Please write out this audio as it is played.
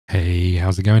Hey,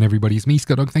 how's it going, everybody? It's me,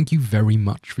 ScottDog. Thank you very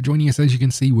much for joining us. As you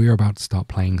can see, we're about to start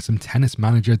playing some Tennis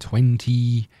Manager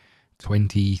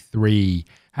 2023.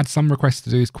 Had some requests to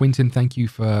do this. Quinton, thank you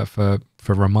for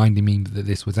reminding me that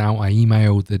this was out. I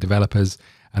emailed the developers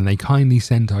and they kindly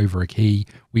sent over a key.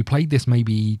 We played this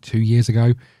maybe 2 years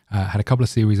ago. Had a couple of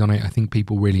series on it. I think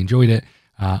people really enjoyed it.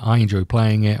 I enjoy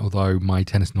playing it, although my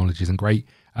tennis knowledge isn't great.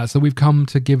 So we've come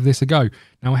to give this a go.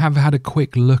 Now, I have had a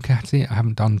quick look at it. I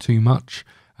haven't done too much.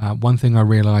 One thing I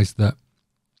realised that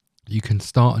you can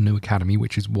start a new academy,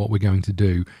 which is what we're going to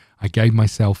do. I gave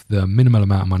myself the minimal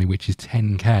amount of money, which is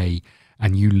 10k,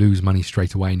 and you lose money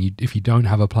straight away. And if you don't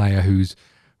have a player who's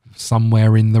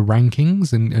somewhere in the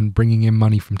rankings and bringing in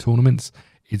money from tournaments,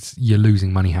 you're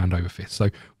losing money hand over fist. So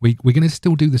we're going to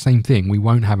still do the same thing. We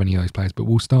won't have any of those players, but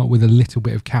we'll start with a little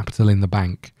bit of capital in the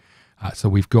bank. So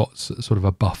we've got sort of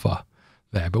a buffer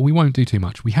there, but we won't do too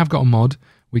much. We have got a mod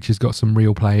which has got some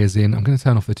real players in. I'm going to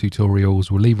turn off the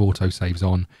tutorials. We'll leave autosaves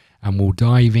on, and we'll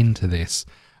dive into this.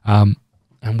 And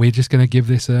we're just going to give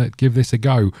this a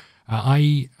go.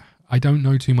 I don't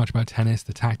know too much about tennis,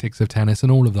 the tactics of tennis,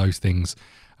 and all of those things.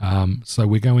 So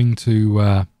we're going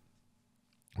to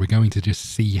just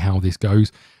see how this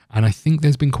goes. And I think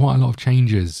there's been quite a lot of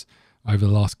changes over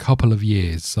the last couple of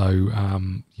years. So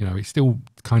you know, it's still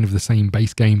kind of the same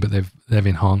base game, but they've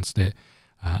enhanced it.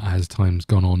 As time's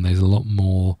gone on, there's a lot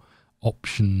more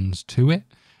options to it,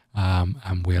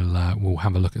 and we'll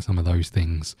have a look at some of those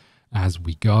things as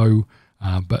we go.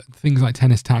 But things like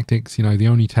tennis tactics, you know, the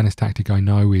only tennis tactic I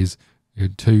know is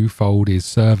twofold: is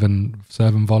serve and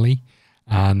volley,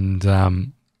 and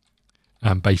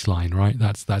baseline. Right,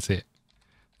 that's it.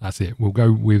 That's it. We'll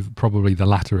go with probably the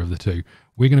latter of the two.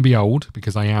 We're going to be old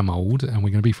because I am old, and we're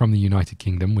going to be from the United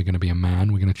Kingdom. We're going to be a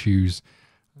man. We're going to choose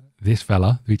this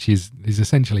fella, which is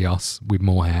essentially us with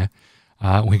more hair.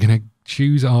 We're going to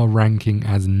choose our ranking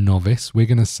as novice. We're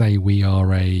going to say we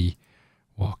are a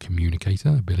communicator,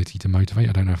 ability to motivate.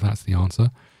 I don't know if that's the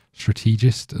answer.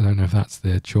 Strategist. I don't know if that's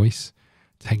the choice.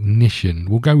 Technician.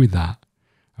 We'll go with that.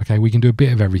 Okay, we can do a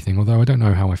bit of everything, although I don't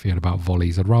know how I feel about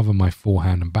volleys. I'd rather my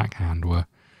forehand and backhand were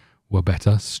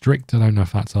better. Strict. I don't know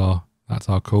if that's our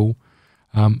call.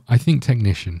 I think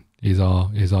technician is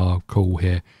our call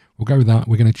here. We'll go with that.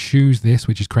 We're going to choose this,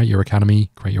 which is create your academy,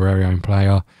 create your area own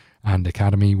player and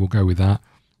academy. We'll go with that.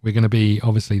 We're going to be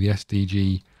obviously the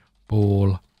SDG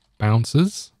ball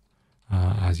bouncers.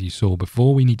 As you saw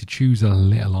before, we need to choose a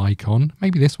little icon.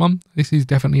 Maybe this one. This is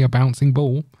definitely a bouncing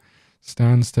ball.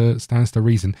 Stands to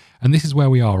reason. And this is where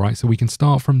we are, right? So we can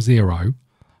start from 0.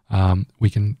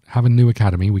 We can have a new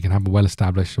academy. We can have a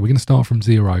well-established. So we're going to start from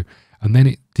 0, and then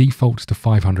it defaults to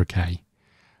 500k.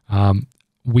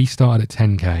 We started at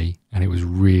 10k and it was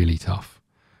really tough.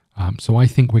 So I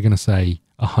think we're going to say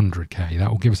 100k.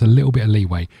 That will give us a little bit of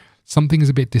leeway. Something is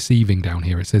a bit deceiving down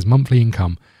here. It says monthly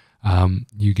income.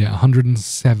 You get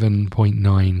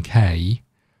 107.9k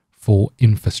for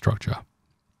infrastructure.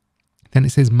 Then it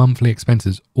says monthly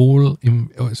expenses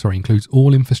includes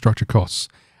all infrastructure costs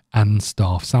and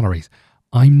staff salaries.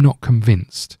 I'm not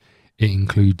convinced it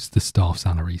includes the staff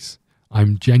salaries.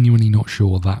 I'm genuinely not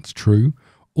sure that's true,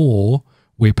 or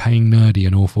we're paying Nerdy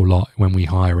an awful lot when we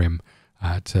hire him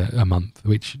to a month,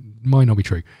 which might not be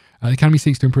true. The Academy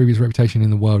seeks to improve his reputation in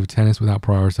the world of tennis without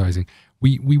prioritizing.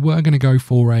 We were going to go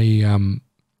for a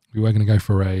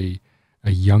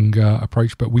younger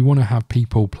approach, but we want to have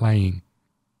people playing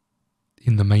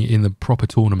in the proper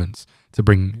tournaments to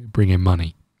bring in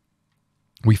money.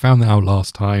 We found that out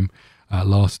last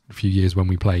few years when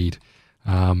we played.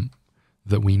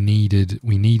 That we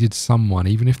needed someone,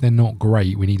 even if they're not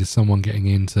great, we needed someone getting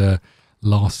into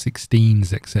last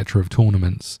 16s, etc. of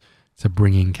tournaments to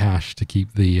bring in cash to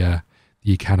keep the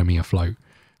academy afloat.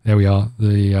 There we are.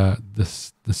 The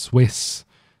Swiss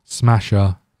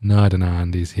smasher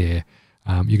Nerdinand is here.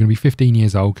 You're going to be 15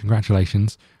 years old.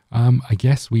 Congratulations. I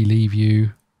guess we leave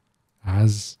you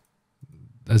as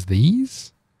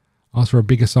these. Ask for a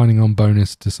bigger signing on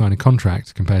bonus to sign a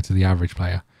contract compared to the average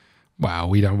player. Well,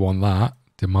 we don't want that.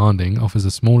 Demanding offers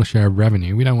a smaller share of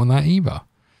revenue. We don't want that either.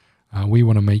 We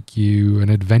want to make you an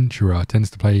adventurer. Tends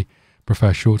to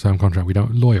prefer short-term contract. We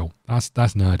don't loyal. That's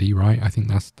nerdy, right? I think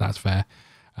that's fair.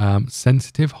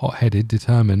 Sensitive, hot-headed,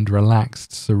 determined,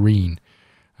 relaxed, serene.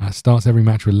 Starts every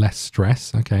match with less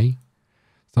stress. Okay.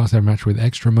 Starts every match with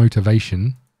extra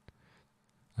motivation.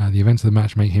 The events of the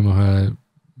match make him or her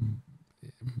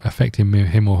affect him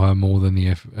or her more than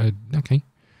the okay.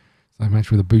 A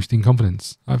match with a boost in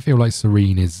confidence. I feel like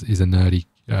serene is a nerdy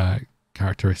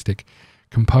characteristic.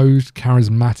 Composed,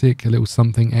 charismatic, a little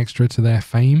something extra to their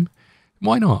fame.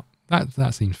 Why not?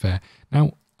 That seems fair.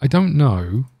 Now, I don't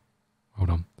know Hold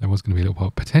on. There was going to be a little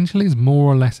part. Potentially is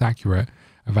more or less accurate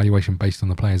evaluation based on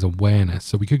the player's awareness.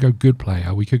 So we could go good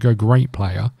player. We could go great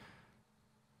player.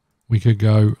 We could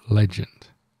go legend.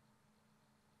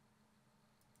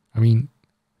 I mean,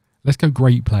 let's go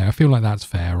great player. I feel like that's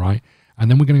fair, right? And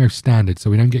then we're going to go standard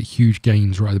so we don't get huge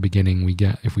gains right at the beginning. We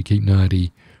get if we keep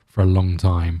nerdy for a long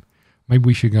time. Maybe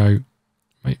we should go,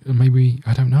 maybe,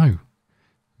 I don't know.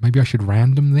 Maybe I should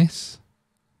random this.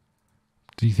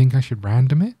 Do you think I should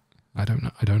random it? I don't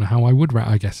know. I don't know how I would.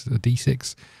 I guess a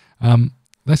D6.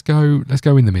 Let's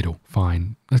go in the middle.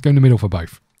 Fine. Let's go in the middle for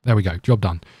both. There we go. Job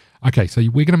done. Okay, so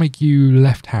we're going to make you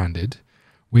left-handed.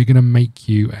 We're going to make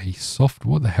you a soft...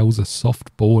 What the hell's a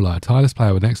soft baller? A tireless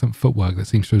player with excellent footwork that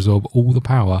seems to absorb all the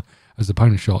power as the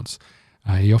opponent shots.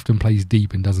 He often plays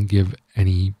deep and doesn't give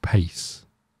any pace.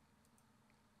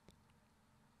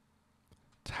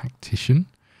 Tactician.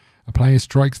 A player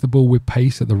strikes the ball with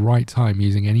pace at the right time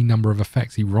using any number of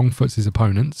effects. He wrong-foots his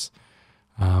opponents.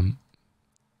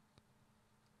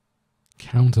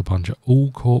 Counterpuncher.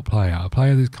 All-court player. A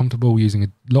player that's comfortable using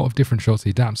a lot of different shots. He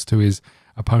adapts to his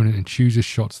opponent and chooses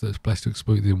shots that's best to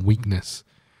exploit their weakness.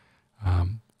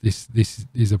 This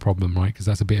is a problem, right? Because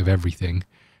that's a bit of everything.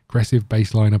 Aggressive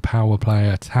baseliner, power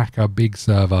player, attacker, big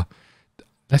server.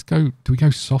 Let's go. Do we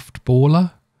go soft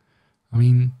baller? I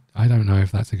mean, I don't know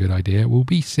if that's a good idea. We'll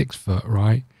be 6 foot,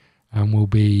 right? And we'll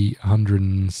be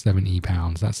 170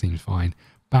 pounds. That seems fine.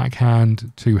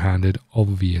 Backhand, two-handed,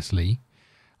 obviously.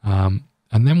 And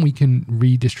then we can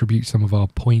redistribute some of our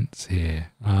points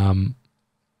here. I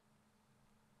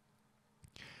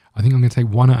think I'm going to take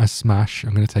 1 out of smash.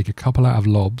 I'm going to take a couple out of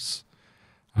lobs.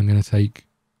 I'm going to take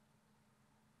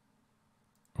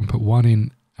and put 1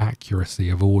 in accuracy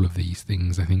of all of these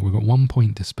things. I think we've got 1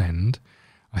 point to spend.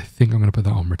 I think I'm going to put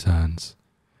that on returns.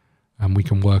 And we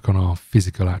can work on our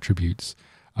physical attributes.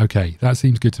 Okay, that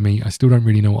seems good to me. I still don't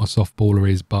really know what a soft baller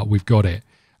is, but we've got it.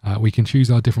 We can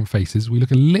choose our different faces. We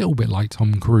look a little bit like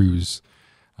Tom Cruise,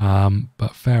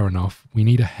 but fair enough. We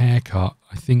need a haircut.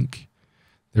 I think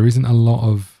there isn't a lot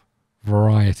of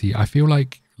variety. I feel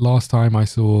like last time I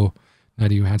saw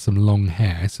Nerdy who had some long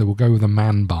hair, so we'll go with a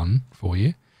man bun for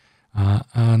you.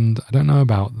 And I don't know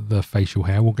about the facial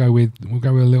hair. We'll go with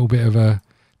a little bit of a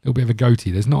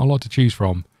goatee. There's not a lot to choose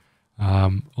from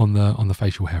on the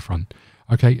facial hair front.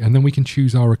 Okay, and then we can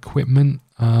choose our equipment.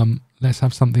 Let's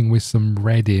have something with some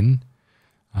red in.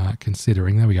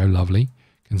 Considering, there we go, lovely.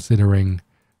 Considering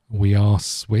we are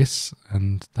Swiss,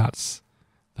 and that's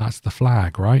the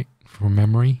flag, right? From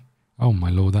memory. Oh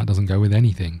my lord, that doesn't go with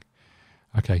anything.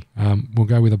 Okay, we'll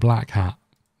go with a black hat.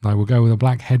 No, we'll go with a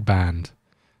black headband.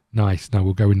 Nice. No,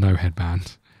 we'll go with no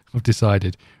headband. I've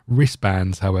decided.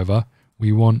 Wristbands, however,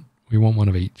 we want one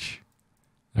of each.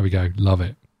 There we go. Love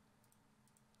it.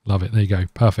 Love it. There you go.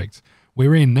 Perfect.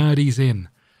 We're in. Nerdy's in.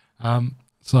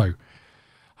 So,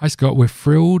 hi Scott. We're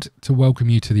thrilled to welcome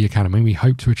you to the Academy. We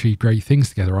hope to achieve great things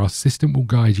together. Our assistant will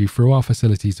guide you through our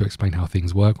facilities to explain how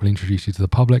things work. We'll introduce you to the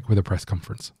public with a press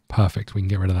conference. Perfect. We can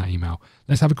get rid of that email.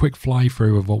 Let's have a quick fly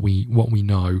through of what we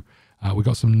know. We've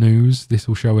got some news. This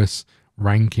will show us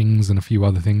rankings and a few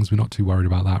other things. We're not too worried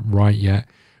about that right yet.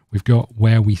 We've got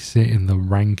where we sit in the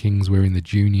rankings. We're in the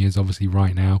juniors, obviously,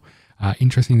 right now.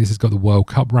 Interesting, this has got the World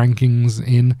Cup rankings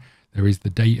in. There is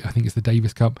I think it's the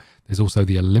Davis Cup. There's also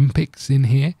the Olympics in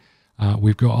here.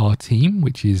 We've got our team,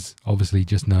 which is obviously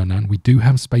just Nernan. We do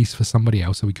have space for somebody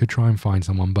else, so we could try and find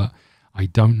someone, but I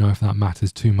don't know if that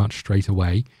matters too much straight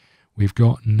away. We've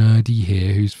got Nerdy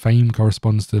here, whose fame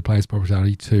corresponds to the player's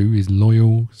popularity too. He's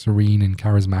loyal, serene, and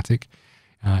charismatic.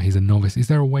 He's a novice. Is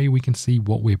there a way we can see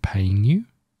what we're paying you?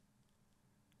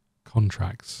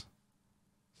 Contracts.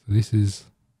 So this is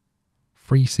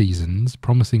 3 seasons,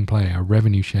 promising player,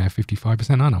 revenue share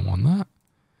 55%. I don't want that.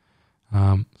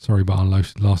 Sorry about our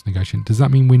last negotiation. Does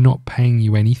that mean we're not paying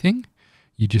you anything?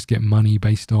 You just get money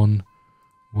based on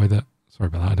whether... Sorry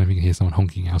about that. I don't think you can hear someone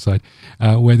honking outside.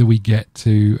 Whether we get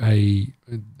to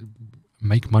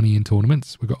make money in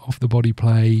tournaments. We've got off the body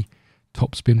play,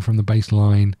 top spin from the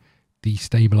baseline,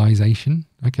 destabilization.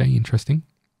 Okay, interesting.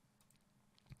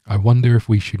 I wonder if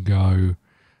we should go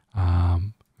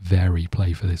vary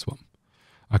play for this one.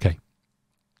 Okay.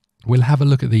 We'll have a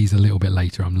look at these a little bit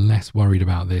later. I'm less worried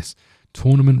about this.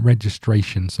 Tournament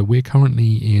registration. So we're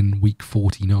currently in week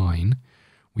 49.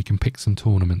 We can pick some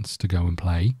tournaments to go and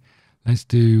play. Let's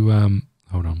do,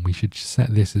 hold on, we should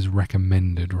set this as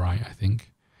recommended, right, I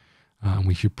think. And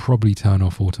we should probably turn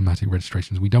off automatic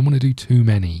registrations. We don't want to do too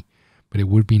many, but it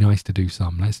would be nice to do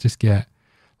some. Let's just get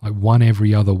like one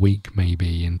every other week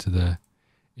maybe into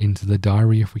the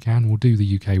diary if we can. We'll do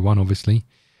the UK one, obviously.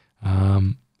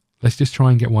 Let's just try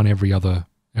and get one every other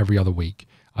week.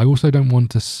 I also don't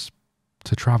want to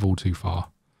to travel too far.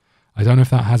 I don't know if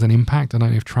that has an impact. I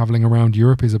don't know if traveling around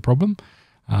Europe is a problem.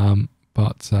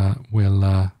 But we'll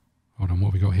hold on. What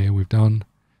have we got here? We've done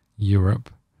Europe,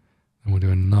 and we'll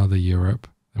do another Europe,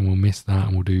 and we'll miss that,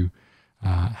 and we'll do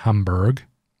Hamburg.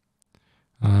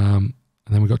 And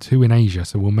then we've got 2 in Asia,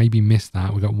 so we'll maybe miss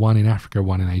that. We've got 1 in Africa,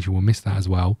 1 in Asia. We'll miss that as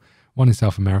well. 1 in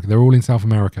South America. They're all in South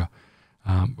America.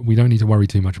 We don't need to worry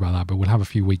too much about that, but we'll have a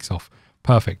few weeks off.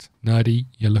 Perfect. Nerdy,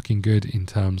 you're looking good in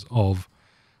terms of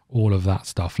all of that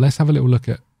stuff. Let's have a little look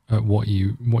at what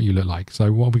you look like.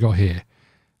 So what have we got here?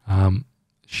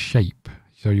 Shape.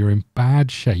 So you're in bad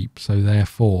shape, so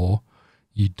therefore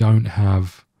you don't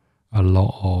have a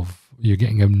lot of, you're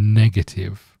getting a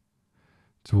negative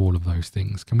to all of those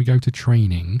things. Can we go to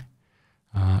training?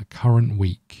 Current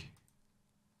week.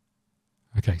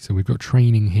 Okay, so we've got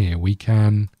training here. We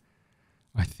can,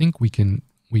 I think we can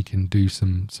do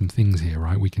some things here,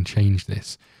 right? We can change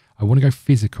this. I want to go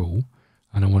physical,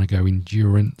 and I want to go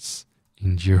endurance,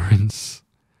 and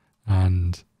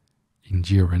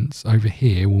endurance. Over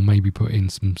here, we'll maybe put in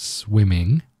some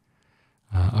swimming.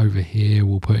 Over here,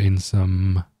 we'll put in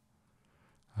some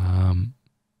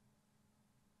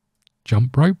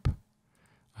jump rope.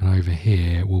 And over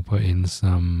here, we'll put in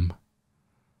some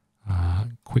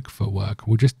quick footwork.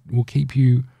 We'll keep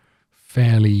you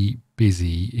fairly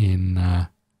busy in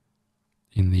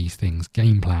these things.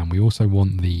 Game plan. We also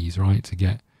want these, right, to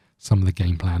get some of the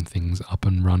game plan things up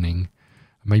and running.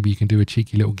 Maybe you can do a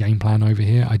cheeky little game plan over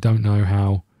here. I don't know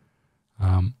how.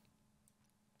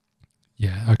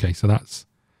 Yeah, okay, so that's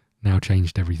now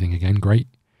changed everything again. Great,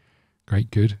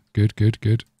 good.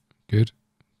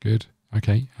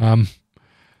 Okay,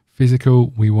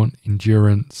 physical, we want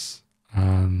endurance,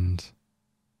 and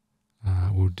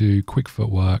we'll do quick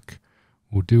footwork.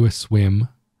 We'll do a swim.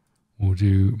 We'll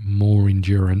do more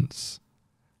endurance.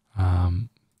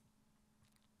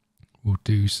 We'll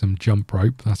do some jump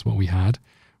rope. That's what we had.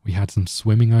 We had some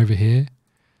swimming over here.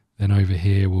 Then over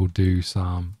here, we'll do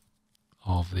some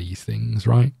of these things,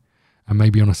 right? And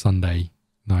maybe on a Sunday.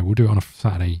 No, we'll do it on a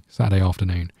Saturday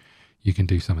afternoon. You can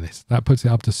do some of this. That puts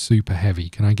it up to super heavy.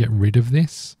 Can I get rid of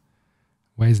this?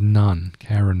 Where's none?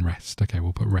 Care and rest. Okay,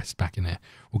 we'll put rest back in there.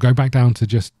 We'll go back down to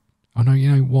just, oh no,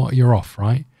 you know what? You're off,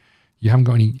 right? You haven't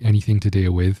got anything to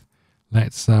deal with.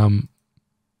 Let's get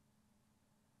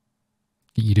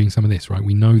you doing some of this, right?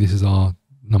 We know this is our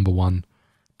number 1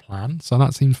 plan, so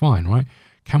that seems fine, right?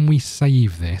 Can we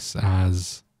save this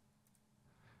as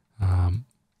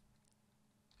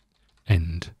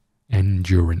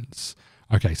endurance?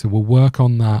 Okay, so we'll work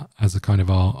on that as a kind of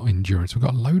our endurance. We've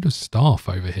got a load of staff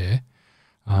over here.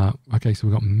 Okay, so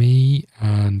we've got me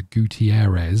and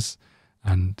Gutierrez,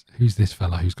 and who's this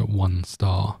fella who's got 1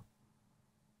 star?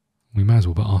 We may as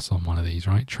well put us on one of these,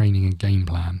 right? Training and game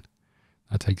plan.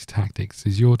 That takes tactics.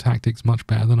 Is your tactics much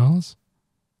better than ours?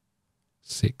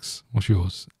 6. What's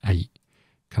yours? 8.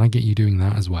 Can I get you doing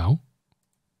that as well?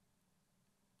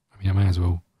 I mean, I may as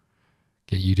well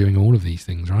get you doing all of these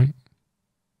things, right?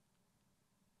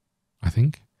 I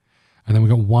think. And then we've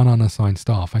got 1 unassigned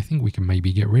staff. I think we can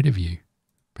maybe get rid of you,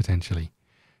 potentially.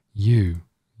 You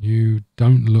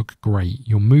don't look great.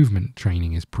 Your movement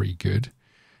training is pretty good.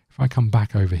 If I come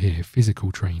back over here,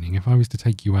 physical training, if I was to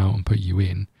take you out and put you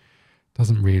in,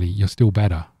 doesn't really, you're still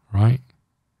better, right?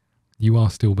 You are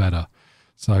still better.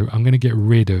 So I'm going to get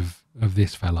rid of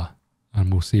this fella,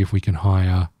 and we'll see if we can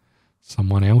hire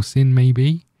someone else in,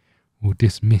 maybe. We'll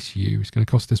dismiss you. It's going to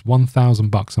cost us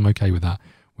 $1,000. I'm okay with that.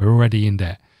 We're already in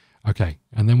debt. Okay,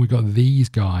 and then we've got these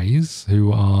guys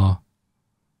who are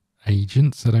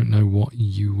agents. I don't know what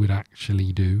you would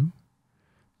actually do,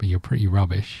 but you're pretty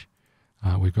rubbish.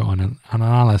 We've got an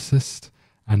analyst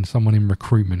and someone in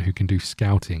recruitment who can do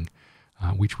scouting,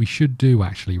 which we should do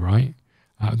actually, right?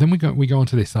 Then we go on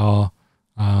to this, our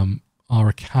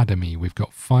academy. We've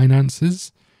got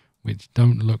finances, which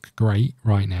don't look great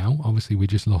right now. Obviously, we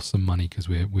just lost some money because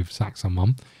we've sacked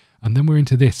someone. And then we're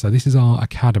into this. So this is our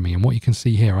academy. And what you can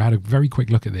see here, I had a very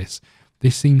quick look at this.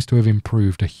 This seems to have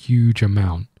improved a huge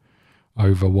amount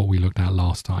over what we looked at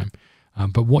last time.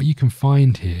 But what you can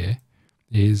find here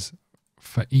is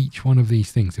for each one of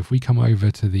these things, if we come over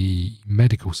to the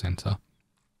medical center,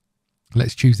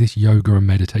 let's choose this yoga and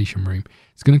meditation room.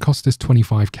 It's going to cost us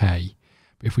 25k.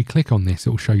 But if we click on this, it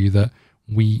will show you that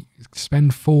we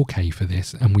spend 4k for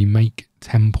this and we make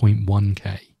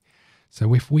 10.1k.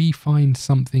 So if we find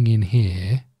something in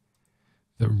here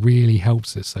that really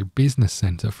helps us, so business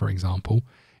center, for example,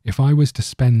 if I was to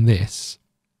spend this,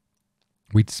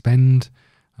 we'd spend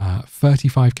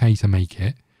 35k to make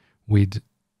it. We'd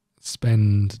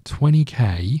spend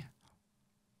 20k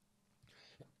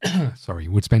sorry,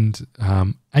 would spend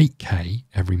 8k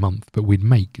every month, but we'd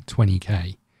make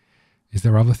 20k. Is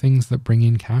there other things that bring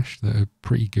in cash that are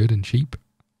pretty good and cheap?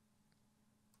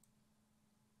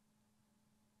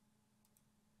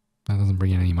 That doesn't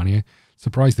bring in any money.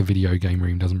 Surprised the video game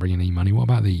room doesn't bring in any money. What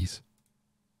about these?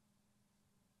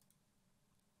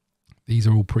 These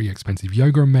are all pretty expensive.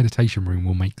 Yoga and meditation room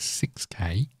will make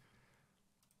 6k.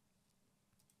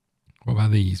 What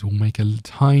about these? We'll make a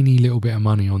tiny little bit of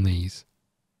money on these.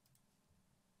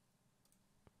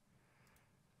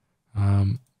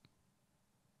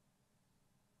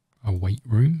 A weight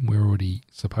room, we're already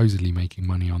supposedly making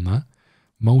money on that.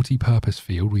 Multi-purpose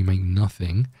field, we make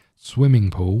nothing. Swimming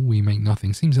pool, we make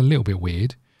nothing. Seems a little bit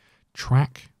weird.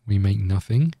 Track, we make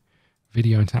nothing.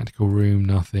 Video and tactical room,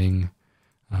 nothing.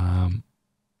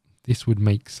 This would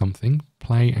make something.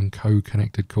 Play and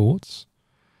co-connected courts.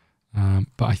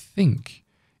 But I think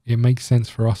it makes sense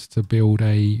for us to build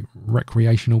a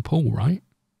recreational pool, right?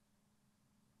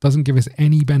 Doesn't give us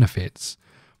any benefits,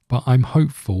 but I'm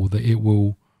hopeful that it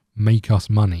will make us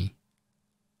money.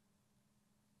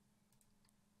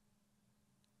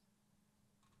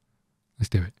 Let's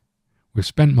do it. We've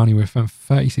spent money. We've spent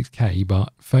 36k,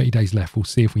 but 30 days left. We'll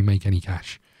see if we make any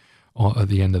cash at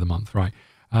the end of the month. Right.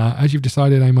 As you've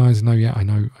decided, Amars, no, yeah, I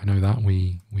know that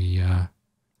we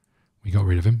got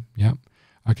rid of him. Yep.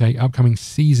 Okay. Upcoming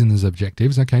seasons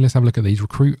objectives. Okay. Let's have a look at these.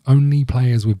 Recruit only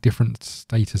players with different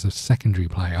status of secondary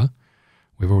player.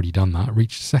 We've already done that.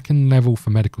 Reach second level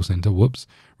for medical center. Whoops.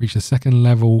 Reach the second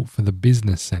level for the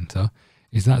business center.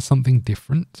 Is that something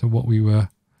different to what we were?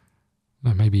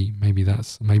 No, maybe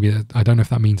I don't know if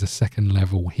that means a second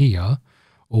level here,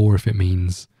 or if it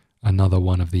means another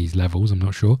one of these levels. I'm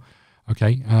not sure.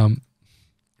 Okay.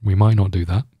 We might not do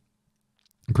that.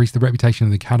 Increase the reputation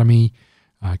of the academy.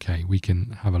 Okay, we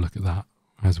can have a look at that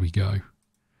as we go.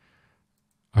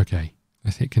 Okay,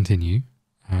 let's hit continue.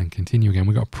 And continue again.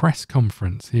 We've got a press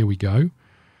conference. Here we go.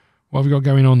 What have we got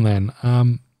going on then?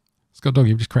 ScottDog,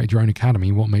 you've just created your own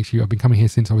academy. What makes you... I've been coming here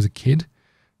since I was a kid.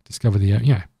 Discover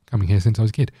the... coming here since I was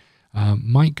a kid.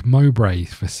 Mike Mowbray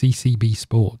for CCB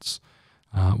Sports.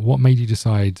 What made you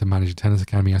decide to manage a tennis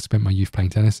academy? I spent my youth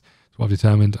playing tennis. It's what I've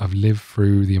determined. I've lived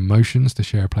through the emotions to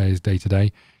share a player's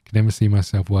day-to-day. Can never see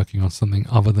myself working on something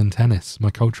other than tennis. My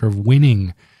culture of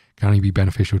winning can only be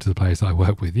beneficial to the players that I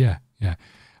work with. Yeah.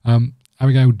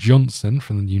 Abigail Johnson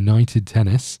from United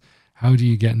Tennis. How do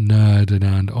you get Nerd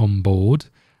and on board?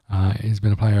 He's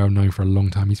been a player I've known for a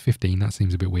long time. He's 15. That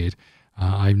seems a bit weird.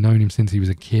 I've known him since he was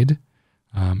a kid.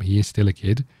 He is still a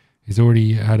kid. He's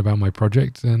already heard about my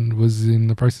project and was in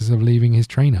the process of leaving his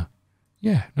trainer.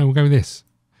 Yeah, no, we'll go with this.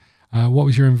 What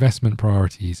was your investment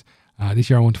priorities?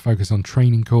 This year I want to focus on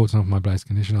training courts and offer my players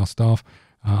condition our staff.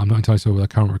 I'm not entirely sure with our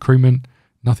current recruitment.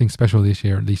 Nothing special this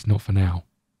year, at least not for now.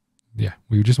 Yeah,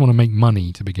 we just want to make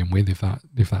money to begin with,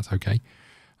 if that's okay.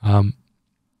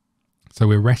 So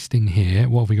we're resting here.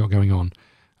 What have we got going on?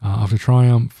 After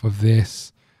triumph of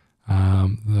this,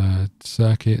 the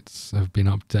circuits have been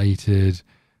updated,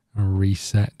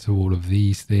 reset to all of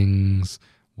these things.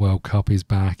 World Cup is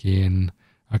back in.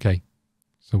 Okay,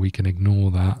 so we can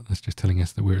ignore that. That's just telling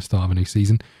us that we're at the start of a new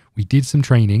season. We did some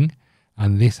training,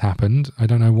 and this happened. I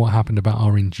don't know what happened about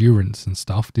our endurance and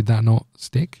stuff. Did that not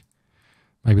stick?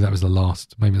 Maybe that was the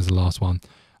last. Maybe it was the last one.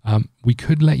 We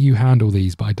could let you handle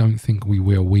these, but I don't think we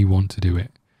will. We want to do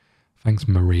it. Thanks,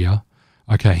 Maria.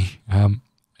 Okay,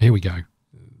 here we go.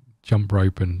 Jump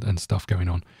rope and stuff going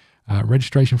on.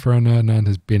 Registration for our Nerd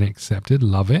has been accepted.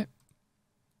 Love it.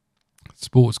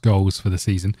 Sports goals for the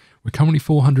season. We're currently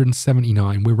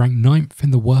 479. We're ranked 9th in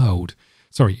the world.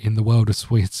 Sorry, in the world of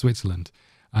Switzerland.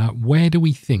 Where do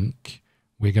we think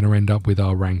we're going to end up with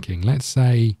our ranking? Let's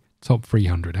say top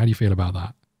 300. How do you feel about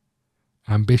that?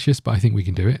 Ambitious, but I think we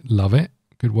can do it. Love it.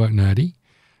 Good work, Nerdy.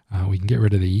 We can get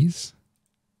rid of these.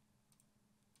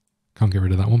 Can't get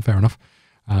rid of that one. Fair enough.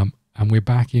 And we're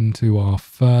back into our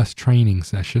first training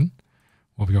session.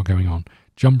 What have we got going on?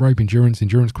 Jump rope, endurance,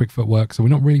 quick footwork. So we're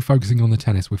not really focusing on the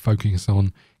tennis. We're focusing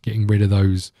on getting rid of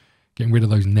those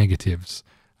negatives,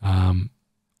 and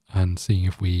seeing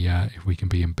if we can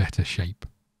be in better shape.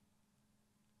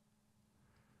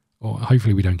 Or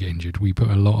hopefully we don't get injured. We put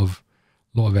a lot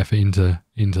of effort into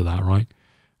that, right?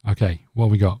 Okay, what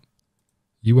have we got?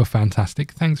 You were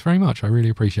fantastic. Thanks very much. I really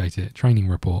appreciate it. Training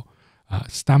report.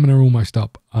 Stamina almost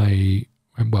up. Maybe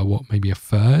a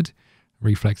third.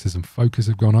 Reflexes and focus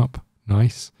have gone up.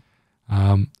 Nice.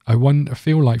 I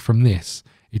feel like from this,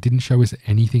 it didn't show us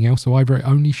anything else. So either it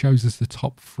only shows us the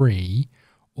top 3,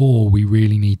 or we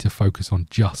really need to focus on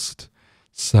just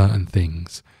certain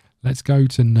things. Let's go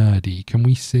to Nerdy. Can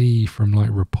we see from like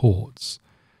reports?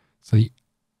 So the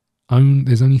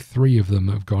there's only 3 of them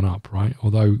that have gone up, right?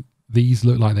 Although these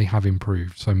look like they have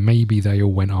improved. So maybe they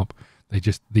all went up.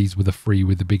 These were the 3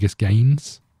 with the biggest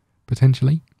gains,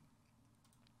 potentially.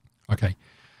 Okay.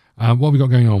 What have we got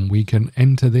going on? We can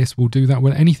enter this. We'll do that.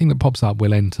 Well, anything that pops up,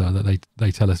 we'll enter that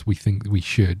they tell us we think we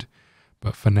should.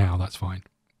 But for now, that's fine.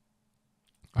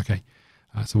 Okay.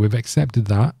 So we've accepted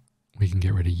that. We can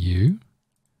get rid of you.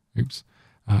 Oops.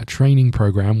 Training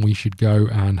program. We should go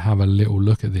and have a little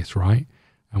look at this, right?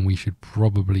 And we should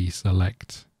probably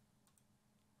select.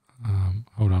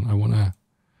 Hold on. I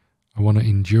want to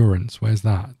endurance. Where's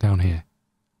that? Down here.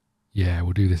 Yeah,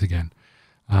 we'll do this again.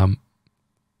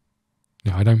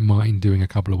 Yeah, I don't mind doing a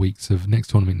couple of weeks of next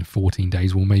tournament in 14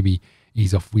 days. We'll maybe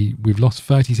ease off. We've lost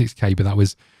 36k, but that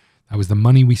was the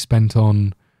money we spent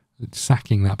on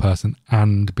sacking that person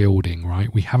and building,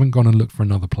 right? We haven't gone and looked for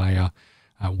another player.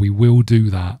 We will do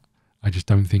that. I just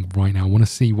don't think right now. I want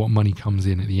to see what money comes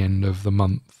in at the end of the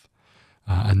month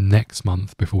and next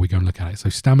month before we go and look at it. So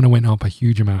stamina went up a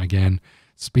huge amount again.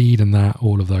 Speed and that,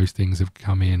 all of those things have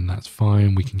come in. That's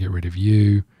fine. We can get rid of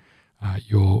you.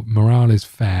 Your morale is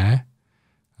fair.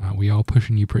 We are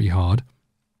pushing you pretty hard.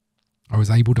 I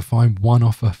was able to find one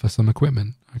offer for some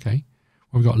equipment. Okay.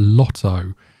 Well, we've got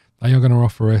Lotto. They are going to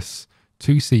offer us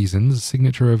 2 seasons, a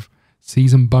signature of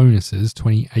season bonuses,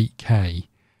 28k.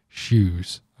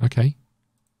 Shoes. Okay.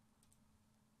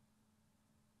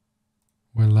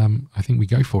 Well, I think we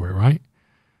go for it, right?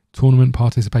 Tournament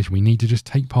participation. We need to just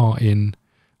take part in...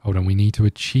 Hold on. We need to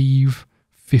achieve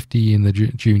 50 in the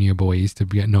junior boys to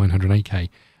get 908k.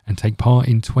 And take part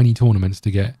in 20 tournaments to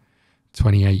get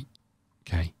 28k.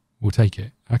 We'll take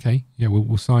it. Okay. Yeah,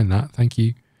 we'll sign that. Thank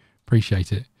you.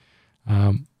 Appreciate it.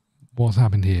 What's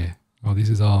happened here? Oh, this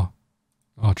is our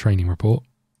training report.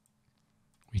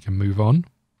 We can move on.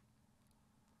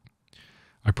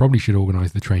 I probably should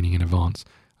organise the training in advance.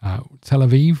 Tel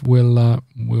Aviv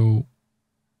will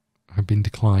have been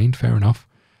declined. Fair enough.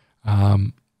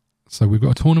 So we've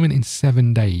got a tournament in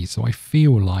 7 days. So I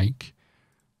feel like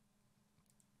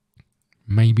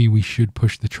maybe we should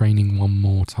push the training one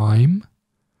more time.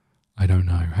 I don't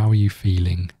know. How are you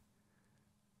feeling?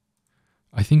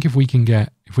 I think if we can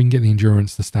get the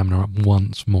endurance, the stamina up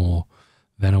once more,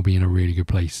 then I'll be in a really good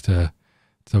place to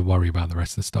worry about the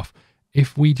rest of the stuff.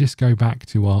 If we just go back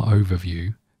to our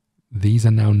overview, these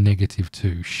are now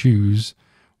 -2. Shoes.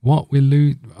 What we'll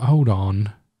lose? Hold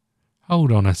on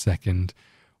a second.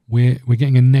 We're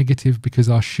getting a negative because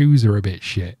our shoes are a bit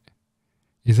shit.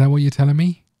 Is that what you're telling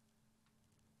me?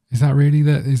 Is that really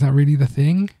the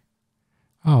thing?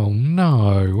 Oh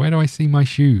no! Where do I see my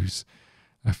shoes?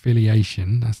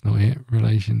 Affiliation. That's not it.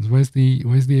 Relations. Where's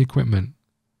the equipment?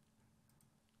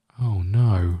 Oh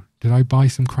no! Did I buy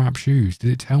some crap shoes?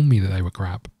 Did it tell me that they were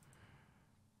crap?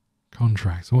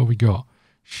 Contracts. What have we got?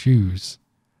 Shoes.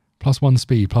 +1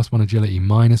 speed, +1 agility,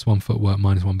 -1 footwork,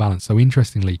 -1 balance. So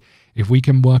interestingly, if we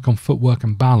can work on footwork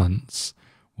and balance,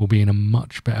 we'll be in a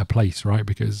much better place, right?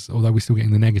 Because although we're still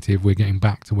getting the negative, we're getting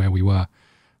back to where we were.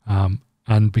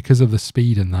 And because of the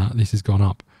speed and that, this has gone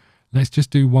up. Let's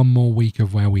just do one more week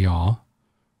of where we are,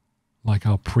 like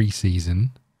our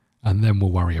pre-season, and then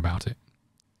we'll worry about it.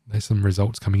 There's some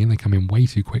results coming in. They come in way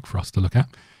too quick for us to look at.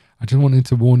 I just wanted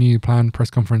to warn you, planned press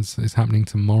conference is happening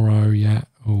tomorrow. Yeah,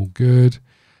 all good.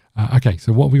 Okay,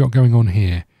 so what have we got going on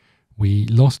here? We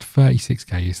lost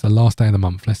 36k. It's the last day of the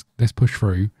month. Let's push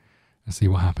through and see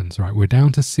what happens. Right, we're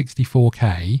down to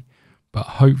 64k, but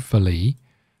hopefully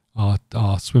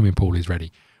our swimming pool is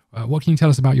ready. What can you tell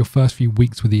us about your first few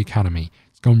weeks with the academy?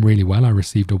 It's gone really well. I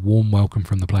received a warm welcome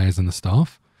from the players and the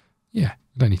staff. Yeah,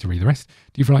 don't need to read the rest.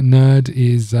 Do you feel like Nerd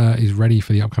is ready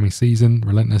for the upcoming season?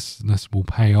 Relentlessness will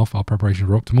pay off. Our preparations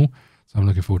are optimal, so I'm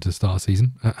looking forward to the start of the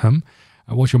season.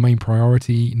 What's your main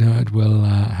priority? Nerd will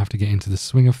have to get into the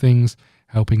swing of things,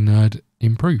 helping Nerd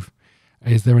improve.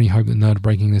 Is there any hope that Nerd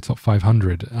breaking the top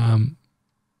 500?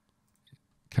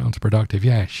 Counterproductive.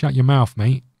 Yeah, shut your mouth,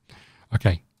 mate.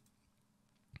 Okay.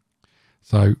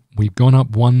 So we've gone up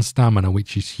 1 stamina,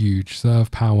 which is huge.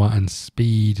 Serve, power, and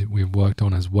speed we've worked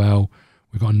on as well.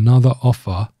 We've got another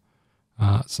offer.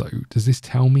 So does this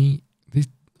tell me? This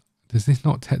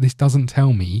doesn't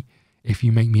tell me if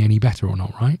you make me any better or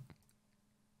not, right?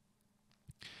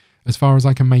 As far as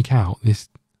I can make out, is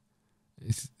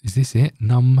this it?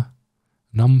 Num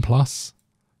plus?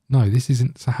 No, this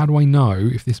isn't. So how do I know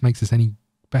if this makes us any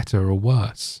better or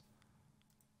worse?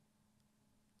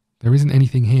 There isn't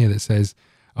anything here that says,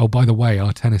 oh, by the way,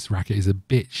 our tennis racket is a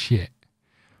bit shit.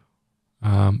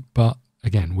 But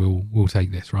again, we'll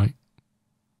take this, right?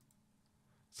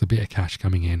 It's a bit of cash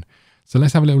coming in. So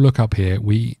let's have a little look up here.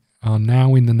 We are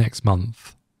now in the next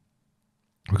month.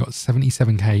 We've got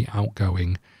 77k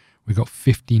outgoing. We've got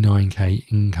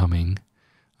 59k incoming.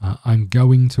 I'm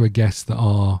going to guess that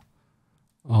our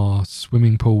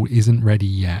swimming pool isn't ready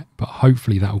yet, but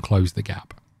hopefully that will close the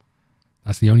gap.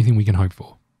 That's the only thing we can hope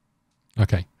for.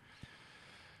 Okay.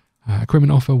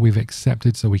 Equipment offer we've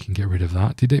accepted, so we can get rid of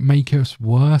that. Did it make us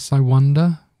worse, I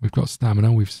wonder? We've got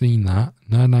stamina, we've seen that.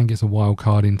 Nerdan gets a wild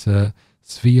card into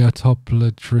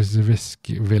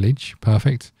Sviatopoltrizvisk village.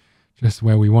 Perfect. Just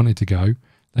where we wanted to go.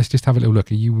 Let's just have a little look.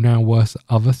 Are you now worse at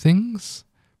other things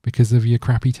because of your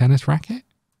crappy tennis racket?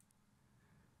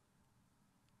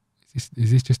 Is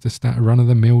this just a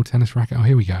run-of-the-mill tennis racket? Oh,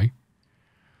 here we go.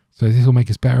 So this will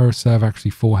make us better. Serve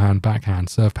actually forehand, backhand.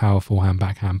 Serve power, forehand,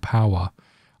 backhand, power.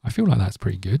 I feel like that's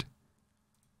pretty good.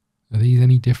 Are these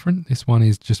any different? This one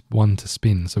is just one to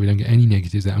spin, so we don't get any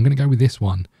negatives there. I'm going to go with this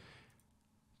one.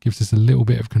 Gives us a little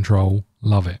bit of control.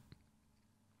 Love it.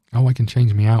 Oh, I can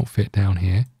change my outfit down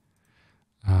here.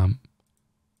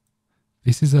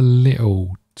 This is a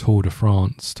little Tour de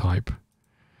France type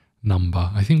number.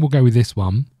 I think we'll go with this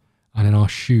one. And then our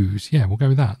shoes. Yeah, we'll go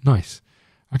with that. Nice.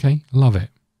 Okay, love it.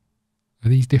 Are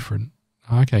these different?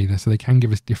 Okay, so they can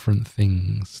give us different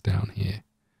things down here.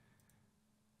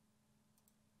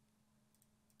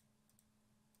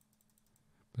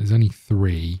 There's only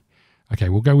 3. Okay,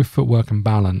 we'll go with footwork and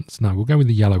balance. No, we'll go with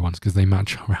the yellow ones because they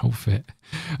match our outfit.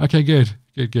 Okay, good.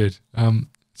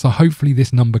 So hopefully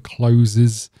this number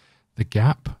closes the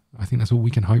gap. I think that's all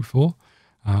we can hope for.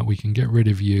 We can get rid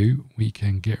of you. We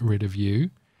can get rid of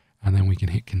you. And then we can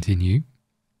hit continue.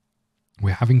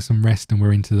 We're having some rest and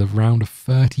we're into the round of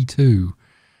 32.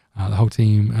 The whole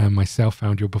team and myself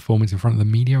found your performance in front of the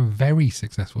media very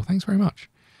successful. Thanks very much.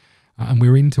 And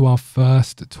we're into our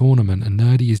first tournament. And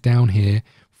Nerdy is down here,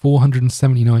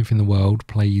 479th in the world,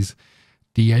 plays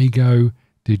Diego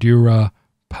Didura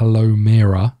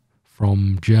Palomera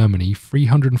from Germany,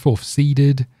 304th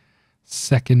seeded,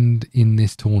 second in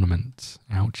this tournament.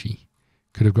 Ouchie.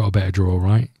 Could have got a better draw,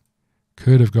 right?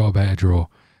 Could have got a better draw.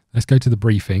 Let's go to the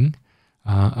briefing.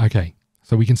 Okay,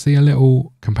 so we can see a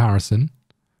little comparison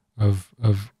of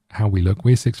how we look.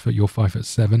 We're 6 foot, you're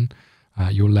 5'7".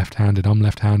 You're left-handed, I'm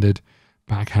left-handed.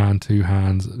 Backhand, 2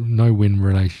 hands, no wins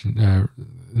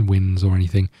or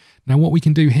anything. Now what we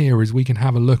can do here is we can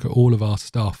have a look at all of our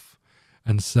stuff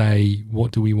and say,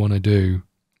 what do we want to do?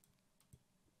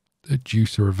 A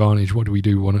juicer advantage, what do we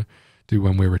want to do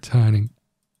when we're returning?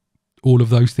 All of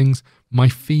those things. My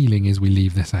feeling is we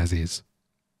leave this as is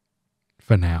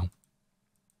for now.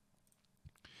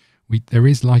 There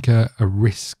is like a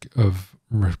risk of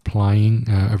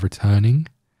returning.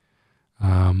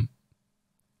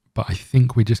 But I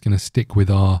think we're just going to stick with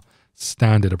our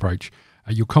standard approach.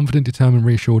 You're confident, determined,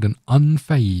 reassured, and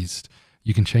unfazed.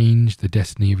 You can change the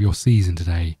destiny of your season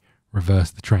today.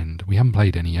 Reverse the trend. We haven't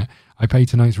played any yet. I pay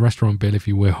tonight's restaurant bill. If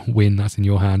you will win, that's in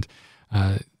your hand.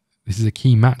 This is a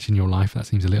key match in your life. That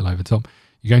seems a little over the top.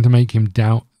 You're going to make him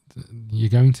doubt.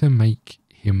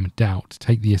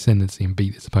 Take the ascendancy and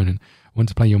beat this opponent. Want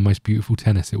to play your most beautiful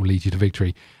tennis. It will lead you to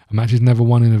victory. A match is never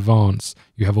won in advance.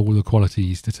 You have all the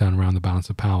qualities to turn around the balance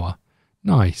of power.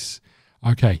 Nice.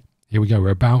 Okay, here we go. We're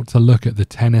about to look at the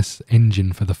tennis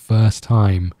engine for the first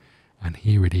time. And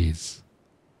here it is.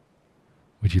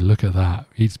 Would you look at that?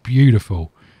 It's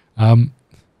beautiful. I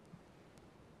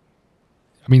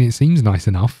mean, it seems nice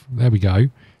enough. There we go.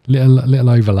 Little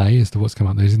overlay as to what's come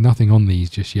up. There's nothing on these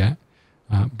just yet.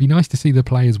 Be nice to see the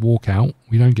players walk out.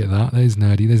 We don't get that. There's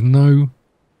Nerdy. There's no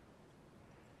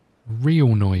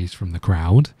real noise from the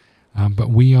crowd. But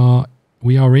we are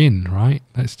in, right?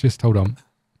 Let's just hold on.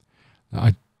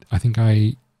 I think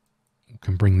I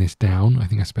can bring this down. I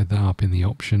think I sped that up in the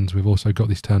options. We've also got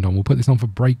this turned on. We'll put this on for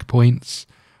breakpoints,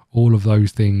 all of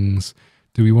those things.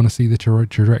 Do we want to see the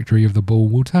trajectory of the ball?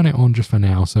 We'll turn it on just for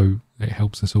now so it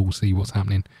helps us all see what's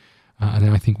happening. And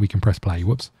then I think we can press play.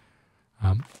 Whoops.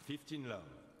 15 low.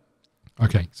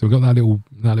 Okay, so we've got that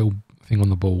little thing on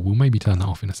the ball. We'll maybe turn that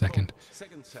off in a second.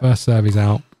 First serve is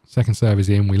out. Second serve is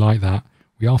in. We like that.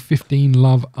 We are 15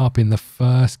 love up in the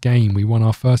first game. We won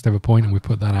our first ever point and we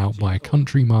put that out by a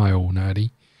country mile,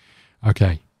 Nerdy.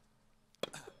 Okay.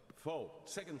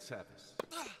 Second service.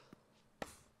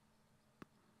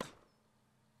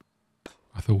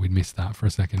 I thought we'd missed that for a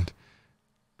second.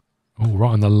 Oh, right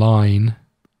on the line.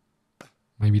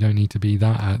 Maybe don't need to be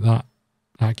that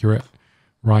accurate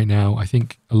right now. I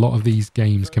think a lot of these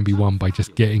games can be won by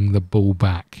just getting the ball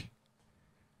back.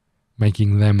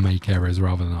 Making them make errors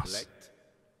rather than us.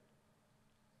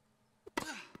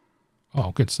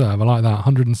 Oh, good serve. I like that.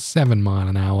 107 mile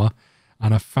an hour.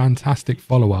 And a fantastic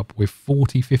follow-up with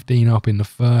 40-15 up in the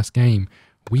first game.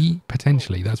 We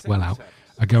potentially, that's well out,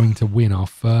 are going to win our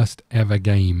first ever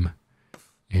game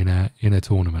in a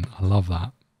tournament. I love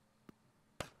that.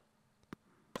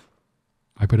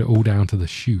 I put it all down to the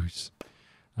shoes.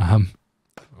 Oh,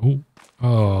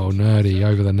 nerdy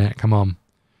over the net. Come on.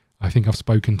 I think I've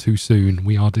spoken too soon.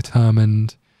 We are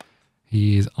determined.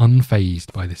 He is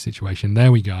unfazed by this situation.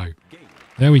 There we go.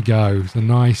 There we go. It's a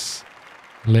nice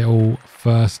little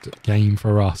first game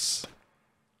for us.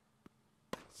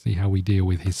 See how we deal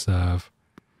with his serve.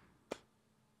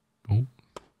 Oh.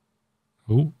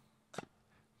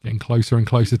 Getting closer and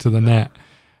closer to the net.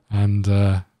 And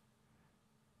kind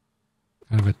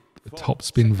of a top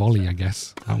spin volley, I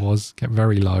guess. That was. Kept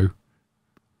very low.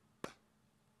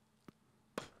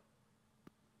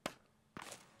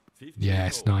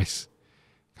 Yes, nice.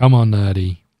 Come on,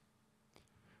 nerdy.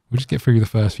 We'll just get through the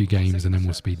first few games and then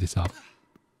we'll speed this up.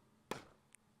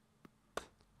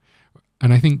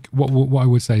 And I think what I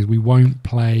would say is we won't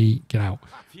play... Get out.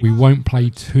 We won't play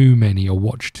too many or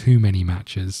watch too many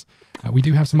matches. We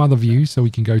do have some other views, so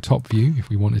we can go top view if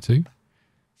we wanted to.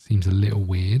 Seems a little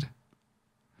weird.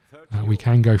 We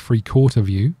can go 3/4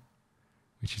 view,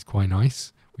 which is quite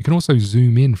nice. We can also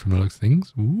zoom in from the looks of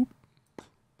things. Ooh.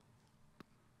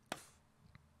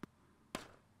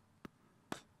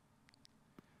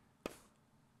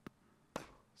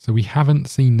 So we haven't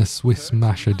seen the Swiss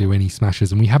Smasher do any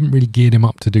smashes, and we haven't really geared him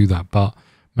up to do that, but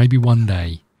maybe one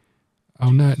day. Oh,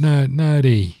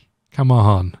 nerdy. Come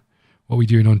on. What are we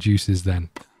doing on juices then?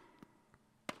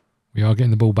 We are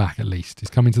getting the ball back at least. He's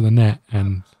coming to the net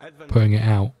and putting it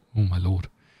out. Oh, my Lord.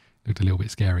 Looked a little bit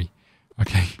scary.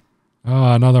 Okay.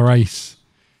 Oh, another ace.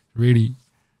 Really,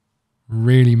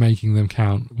 really making them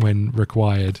count when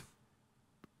required.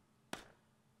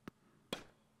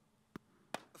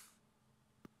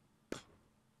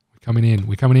 Coming in.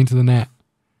 We're coming into the net.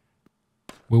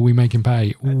 Will we make him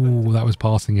pay? Ooh, that was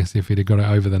passing us if he'd have got it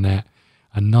over the net.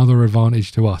 Another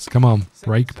advantage to us. Come on.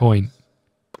 Break point.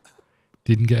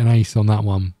 Didn't get an ace on that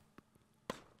one.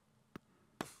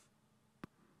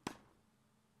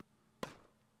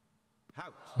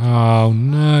 Oh,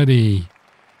 nerdy.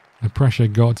 The pressure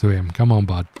got to him. Come on,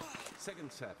 bud.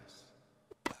 Second service.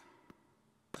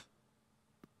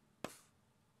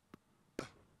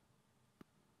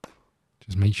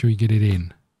 Just make sure you get it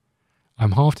in.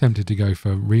 I'm half tempted to go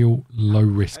for real low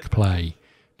risk play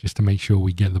just to make sure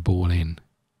we get the ball in.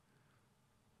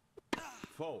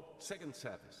 Second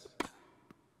service.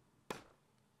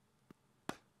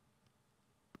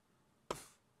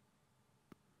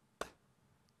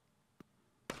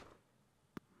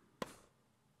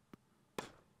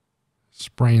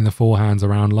 Spraying the forehands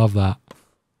around. Love that.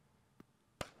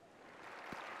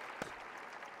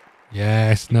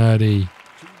 Yes, nerdy.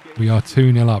 We are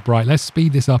 2-0 up. Right, let's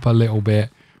speed this up a little bit.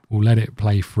 We'll let it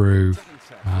play through.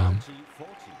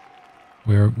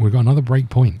 We've got another break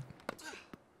point.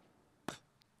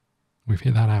 We've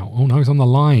hit that out. Oh, no, it's on the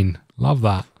line. Love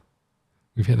that.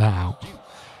 We've hit that out.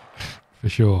 For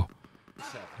sure.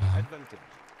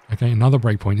 Okay, another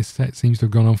break point. This set seems to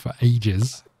have gone on for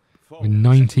ages. We're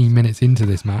 19 minutes into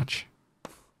this match.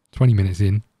 20 minutes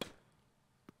in.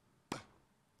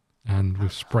 And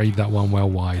we've sprayed that one well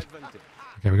wide.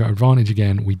 Okay, we've got advantage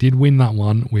again. We did win that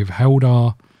one. We've held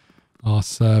our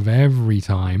serve every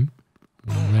time.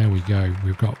 Well, there we go.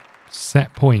 We've got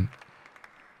set point.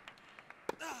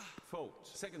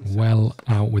 Well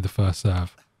out with the first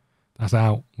serve. That's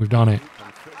out. We've done it.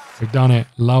 We've done it.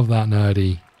 Love that,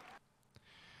 nerdy.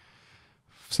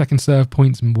 Second serve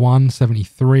points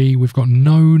 173. We've got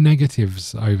no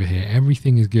negatives over here.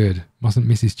 Everything is good. Mustn't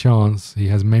miss his chance. He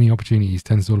has many opportunities.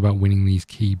 Tennis is all about winning these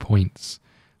key points.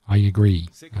 I agree.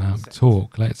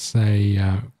 Talk. Let's say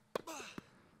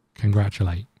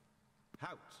congratulate.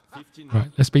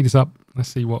 Right, let's speed this up. Let's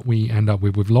see what we end up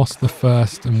with. We've lost the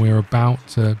first and we're about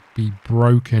to be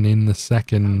broken in the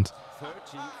second.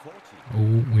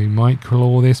 Oh, we might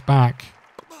claw this back.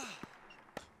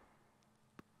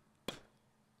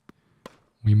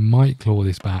 We might claw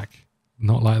this back.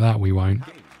 Not like that, we won't.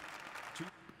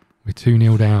 We're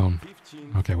 2-0 down.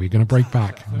 Okay, we're going to break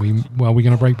back. We're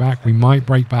going to break back. We might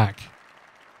break back.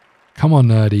 Come on,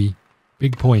 nerdy.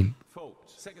 Big point.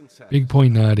 Big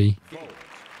point, nerdy.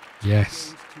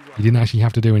 Yes. He didn't actually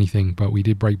have to do anything, but we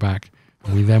did break back.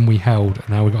 And we held.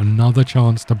 Now we've got another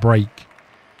chance to break.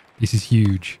 This is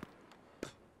huge.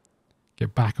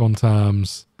 Get back on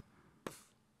terms.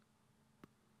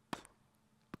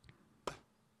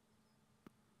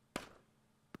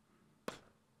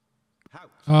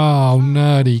 Oh,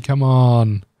 nerdy, come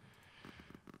on.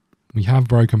 We have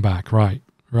broken back. Right,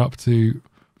 we're up to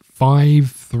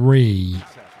 5-3.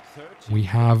 We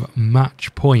have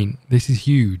match point. This is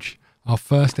huge. Our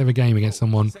first ever game against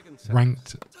someone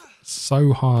ranked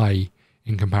so high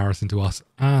in comparison to us,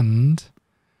 and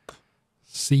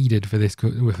seeded for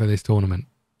this tournament.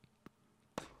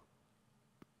 It's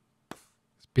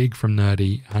big from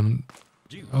Nerdy, and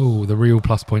oh, the real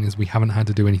plus point is we haven't had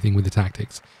to do anything with the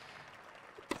tactics.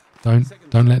 Don't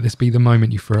let this be the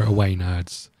moment you throw it away,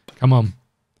 nerds. Come on.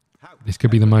 This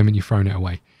could be the moment you've thrown it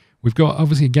away. We've got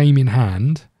obviously a game in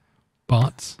hand,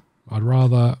 but I'd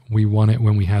rather we won it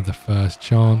when we had the first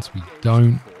chance. We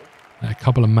don't. Let a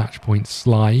couple of match points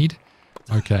slide.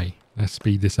 Okay, let's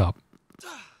speed this up.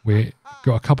 We've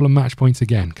got a couple of match points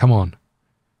again. Come on.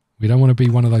 We don't want to be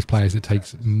one of those players that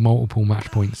takes multiple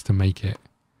match points to make it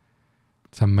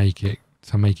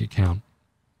count.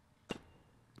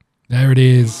 There it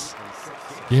is.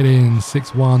 Get in.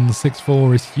 6-1,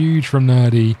 6-4 is huge from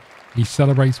Nerdy. He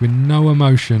celebrates with no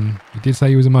emotion. He did say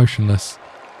he was emotionless.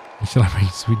 He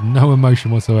celebrates with no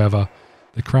emotion whatsoever.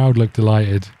 The crowd looked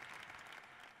delighted.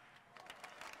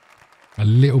 A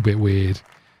little bit weird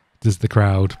does the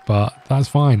crowd, but that's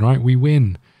fine, right? We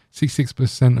win.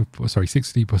 60%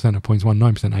 of points won,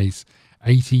 9% ace,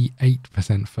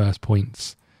 88% first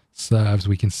points serves.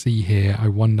 We can see here. I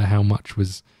wonder how much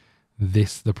was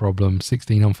this the problem.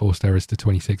 16 unforced errors to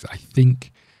 26. I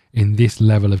think in this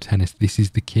level of tennis, this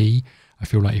is the key. I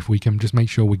feel like if we can just make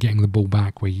sure we're getting the ball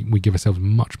back, we give ourselves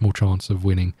much more chance of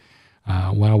winning.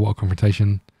 Wow, what a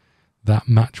confrontation. That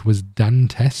match was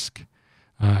dantesque.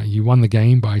 You won the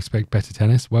game, but I expect better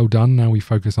tennis. Well done. Now we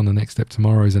focus on the next step.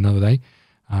 Tomorrow is another day.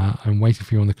 I'm waiting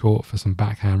for you on the court for some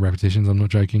backhand repetitions. I'm not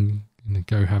joking.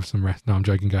 Go have some rest. No, I'm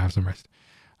joking. Go have some rest.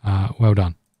 Well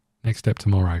done. Next step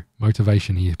tomorrow.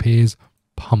 Motivation. He appears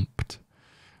pumped.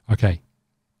 Okay.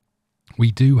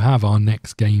 We do have our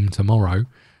next game tomorrow.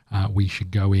 We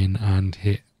should go in and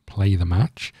hit play the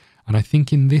match. And I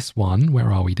think in this one,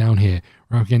 where are we? Down here.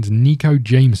 We're up against Nico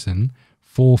Jameson,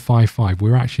 4-5-5.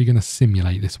 We're actually going to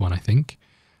simulate this one, I think.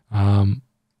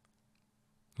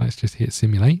 Let's just hit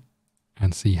simulate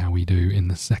and see how we do in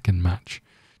the second match,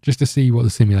 just to see what the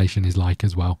simulation is like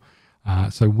as well.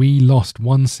 So we lost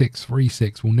 1-6,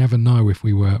 3-6. We'll never know if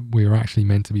we were actually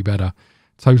meant to be better.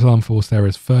 Total unforced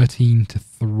errors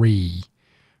 13-3,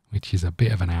 which is a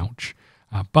bit of an ouch.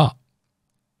 But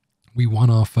we won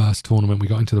our first tournament. We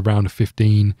got into the round of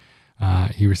 15.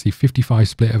 He received 55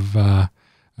 split of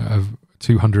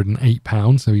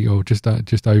 £208, so or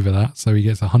just over that. So he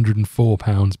gets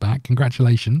 £104 back.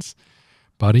 Congratulations,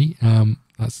 buddy.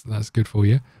 That's good for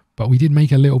you. But we did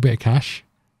make a little bit of cash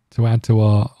to add to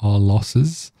our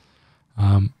losses.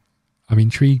 I'm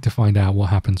intrigued to find out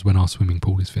what happens when our swimming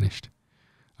pool is finished.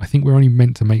 I think we're only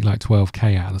meant to make like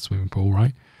 12k out of the swimming pool,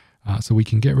 right? So we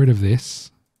can get rid of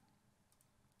this.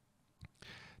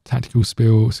 Tactical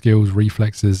skills,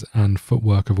 reflexes, and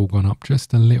footwork have all gone up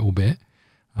just a little bit.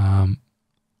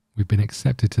 We've been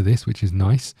accepted to this, which is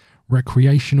nice.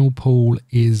 Recreational pool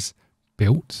is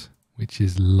built, which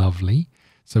is lovely.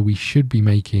 So we should be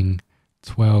making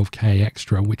 12k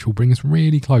extra, which will bring us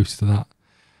really close to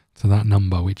that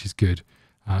number, which is good.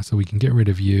 So we can get rid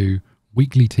of you.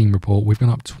 Weekly team report. We've gone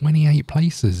up 28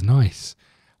 places. Nice.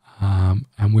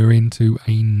 And we're into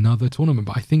another tournament.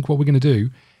 But I think what we're going to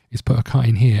do is put a cut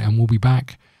in here, and we'll be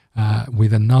back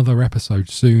with another episode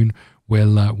soon.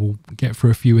 We'll get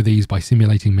through a few of these by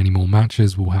simulating many more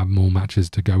matches. We'll have more matches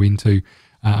to go into.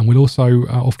 And we'll also,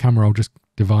 off camera, I'll just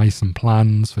devise some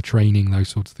plans for training, those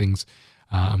sorts of things.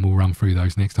 And we'll run through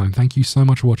those next time. Thank you so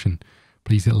much for watching.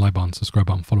 Please hit the like button, subscribe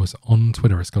button, follow us on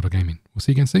Twitter at ScottDogGaming. We'll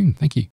see you again soon. Thank you.